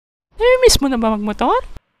Nami-miss mo na ba magmotor?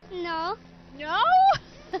 No. No?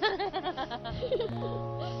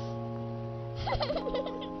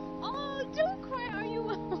 Oh, don't cry, are you?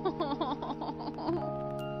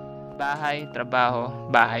 Bahay, trabaho,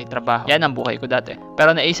 bahay, trabaho. Yan ang buhay ko dati.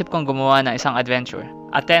 Pero naisip kong gumawa ng isang adventure.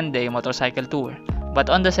 A 10-day motorcycle tour. But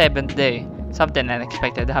on the 7th day, something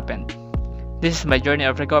unexpected happened. This is my journey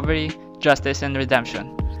of recovery, justice, and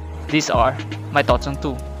redemption. These are my thoughts on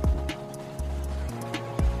 2.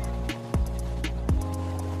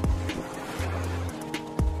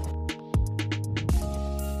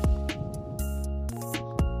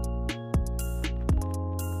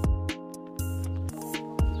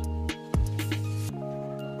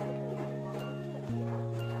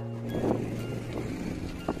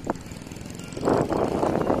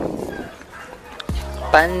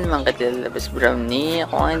 Paano naman kita lalabas, Brownie?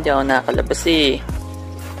 Ako nga hindi ako nakakalabas eh.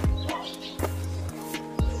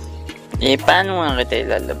 Paano nga kita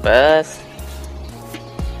ilalabas?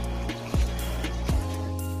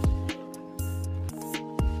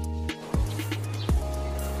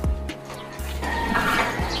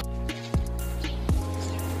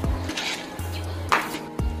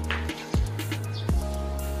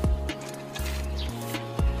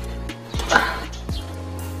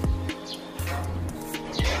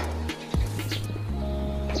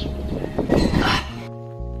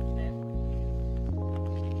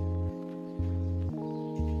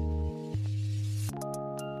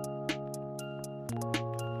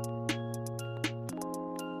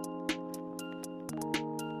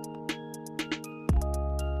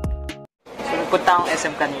 Punta akong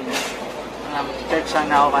SM kanina. Search lang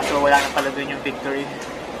na ako kaso wala na pala doon yung Victory.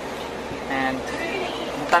 And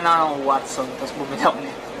punta na akong Watson, tapos bumili ako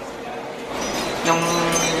nito. Nung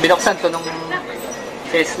binuksan ko nung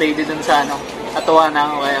sales lady dun sa natuwa na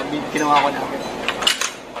ako kaya kinuha ko na.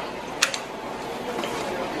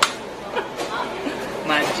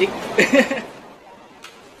 Magic.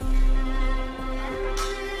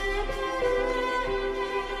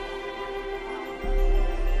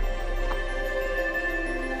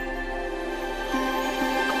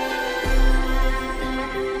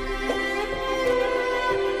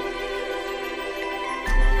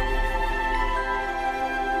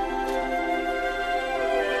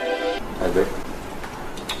 Albert?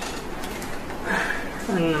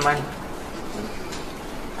 Ano naman?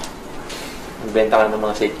 Nagbenta ka ng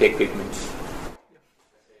mga safety equipments.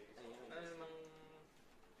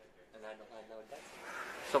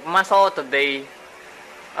 So, pumasok ako today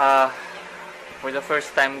for the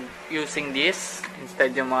first time using this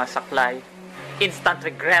instead yung mga saklay. Instant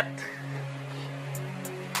regret!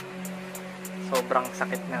 Sobrang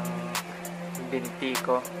sakit ng binti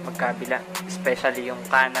ko magkabila, especially yung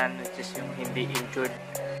kanan, which is yung hindi injured.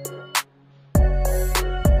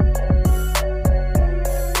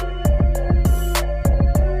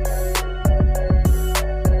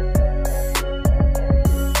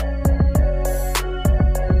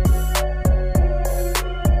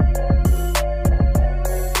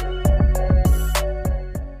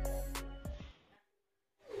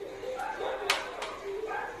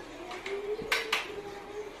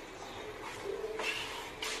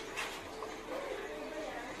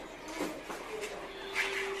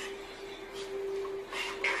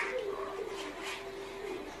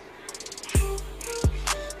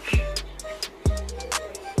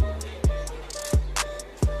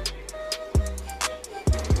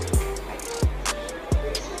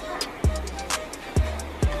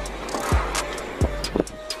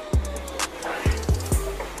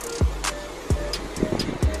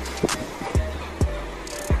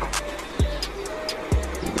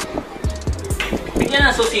 Bigyan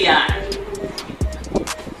ng susiyan.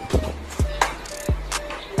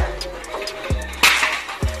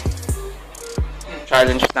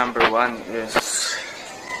 Challenge number 1 is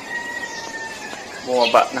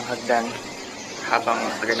bumaba ng hagdan habang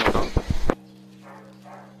ganito.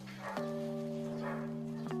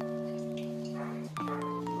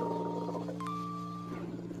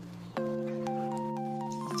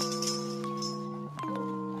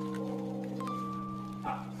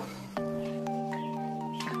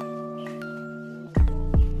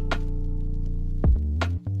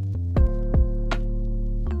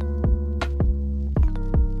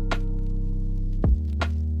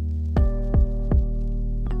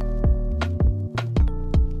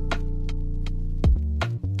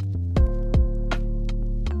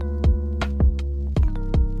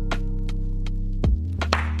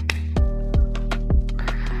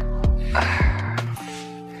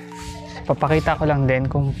 Papakita ko lang din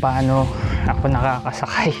kung paano ako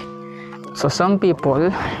nakakasakay. So some people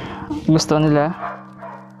gusto nila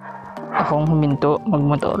akong huminto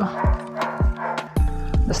magmotor.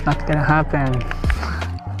 That's not gonna happen.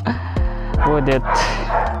 Would it?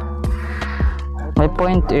 My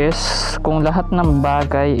point is, kung lahat ng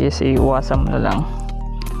bagay is iiwasan mo na lang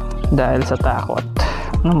dahil sa takot,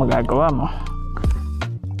 ano magagawa mo?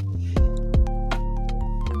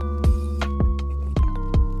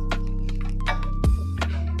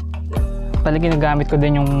 Pala ginagamit ko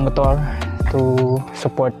din yung motor to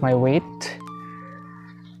support my weight.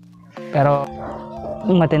 Pero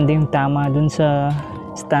matindi yung tama dun sa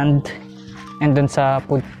stand and dun sa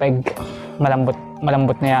foot peg.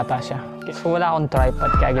 Malambot na yata siya. So wala akong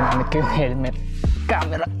tripod kaya ginamit ko yung helmet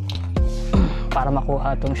camera para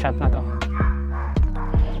makuha tong shot na to.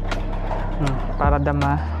 Para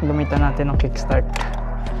dama, gamitan natin ng kickstart.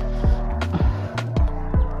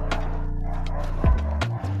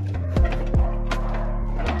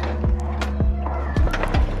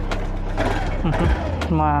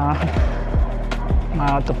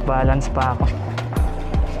 Out of balance pa ako.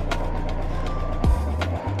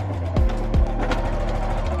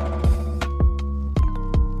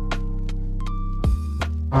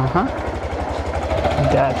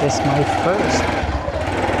 That is my first.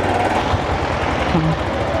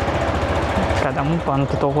 Kada mo pa,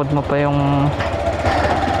 tutukod mo pa yung...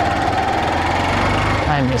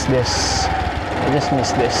 I miss this. I just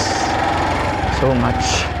miss this so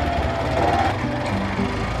much.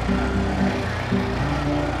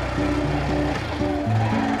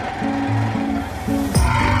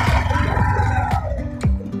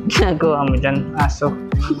 Ginagawa mo dyan, aso.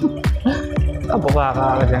 Kabuka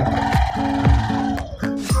ka dyan.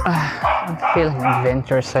 I'm feeling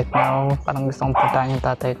adventurous right now. Parang gusto kong puntahan yung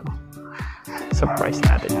tatay ko. Surprise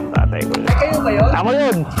natin yung tatay ko. Kayo ba yun? Tama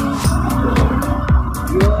yun!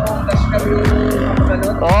 Yung cash cam yung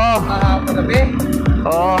kapagano'n? Oo! Pagabi?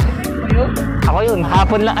 Oo! Ano yun? Ako yun,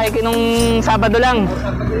 hapon lang, ay nung Sabado lang.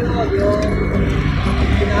 Sabado yun, yung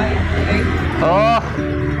kinain. Oo!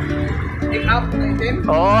 Take out na item?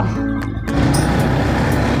 Oo!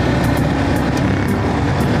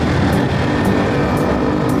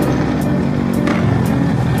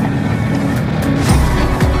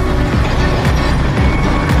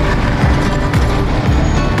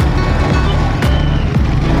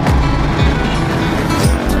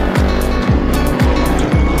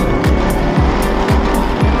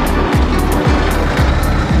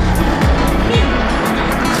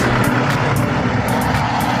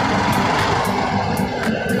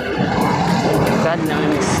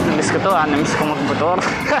 Namiss ko to, namiss ko magmotor.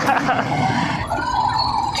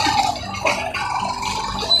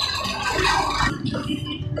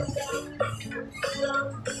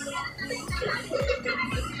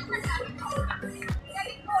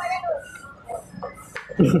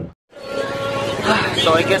 So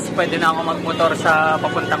I guess pwede na ako magmotor sa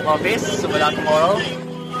papuntang office simula tomorrow.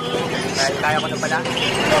 Dahil kaya ko na pala.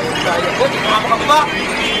 Kaya ko, di ko makakaba.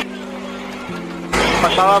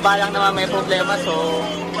 Pagbababa lang naman may problema, so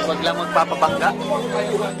huwag lang magpapabangga.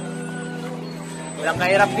 Walang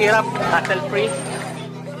kahirap-hirap, hassle free.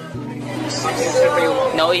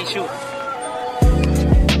 No issue.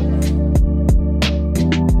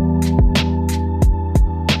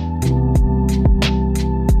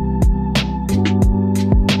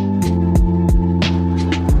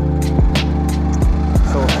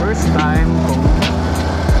 So first time kung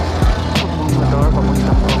motor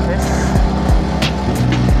papuntang office.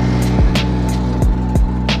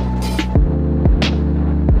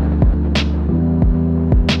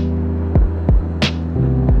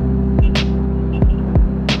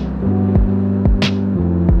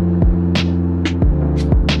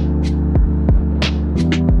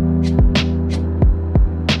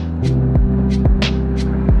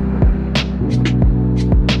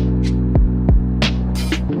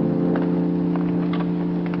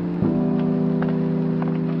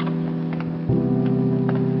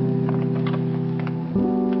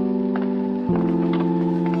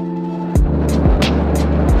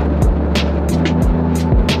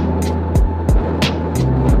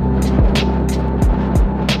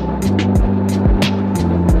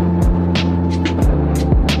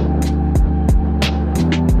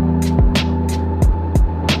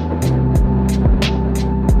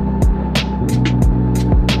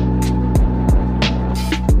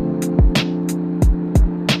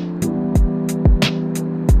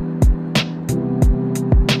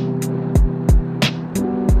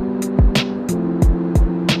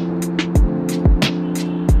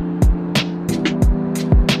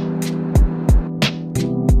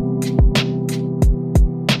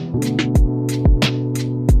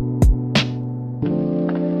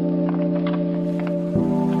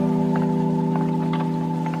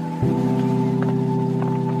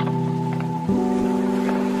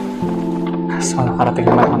 So, nakarating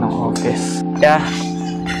naman ako ng office. Yeah.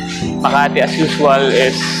 Makati as usual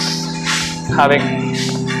is having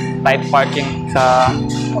tight parking sa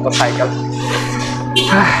motorcycle.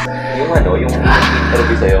 Yung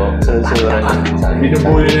interview sa'yo, sunod-sunuran yung sabi.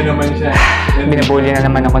 Binubuli na naman siya. Binubuli na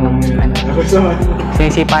naman ako nung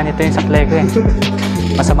sinisipa nito yung saklay ko eh.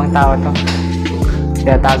 Masamang tao to.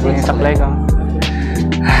 Kaya tago yung saklay ko.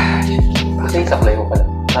 Kasi yung saklay mo pala.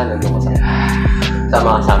 Ano yung masakit?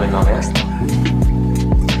 Sama ka sa amin mamaya.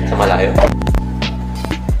 Sa malayo.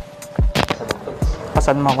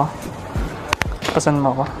 Pasan mo ko. Pasan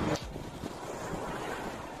mo ko.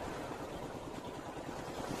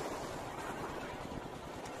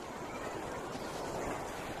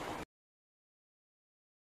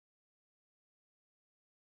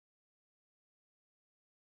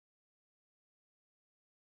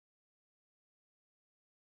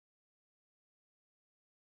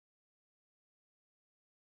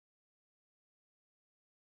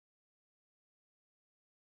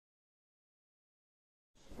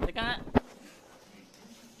 Teka nga.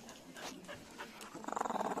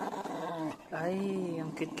 Ay,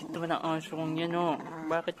 ang cute-cute naman ang aso kong yan, oh.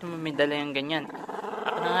 Bakit naman may dala yung ganyan?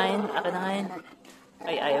 Akin na nga yun, akin na nga yun.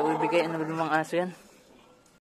 Ay, ayaw ibigay. Ano ba namang aso yan?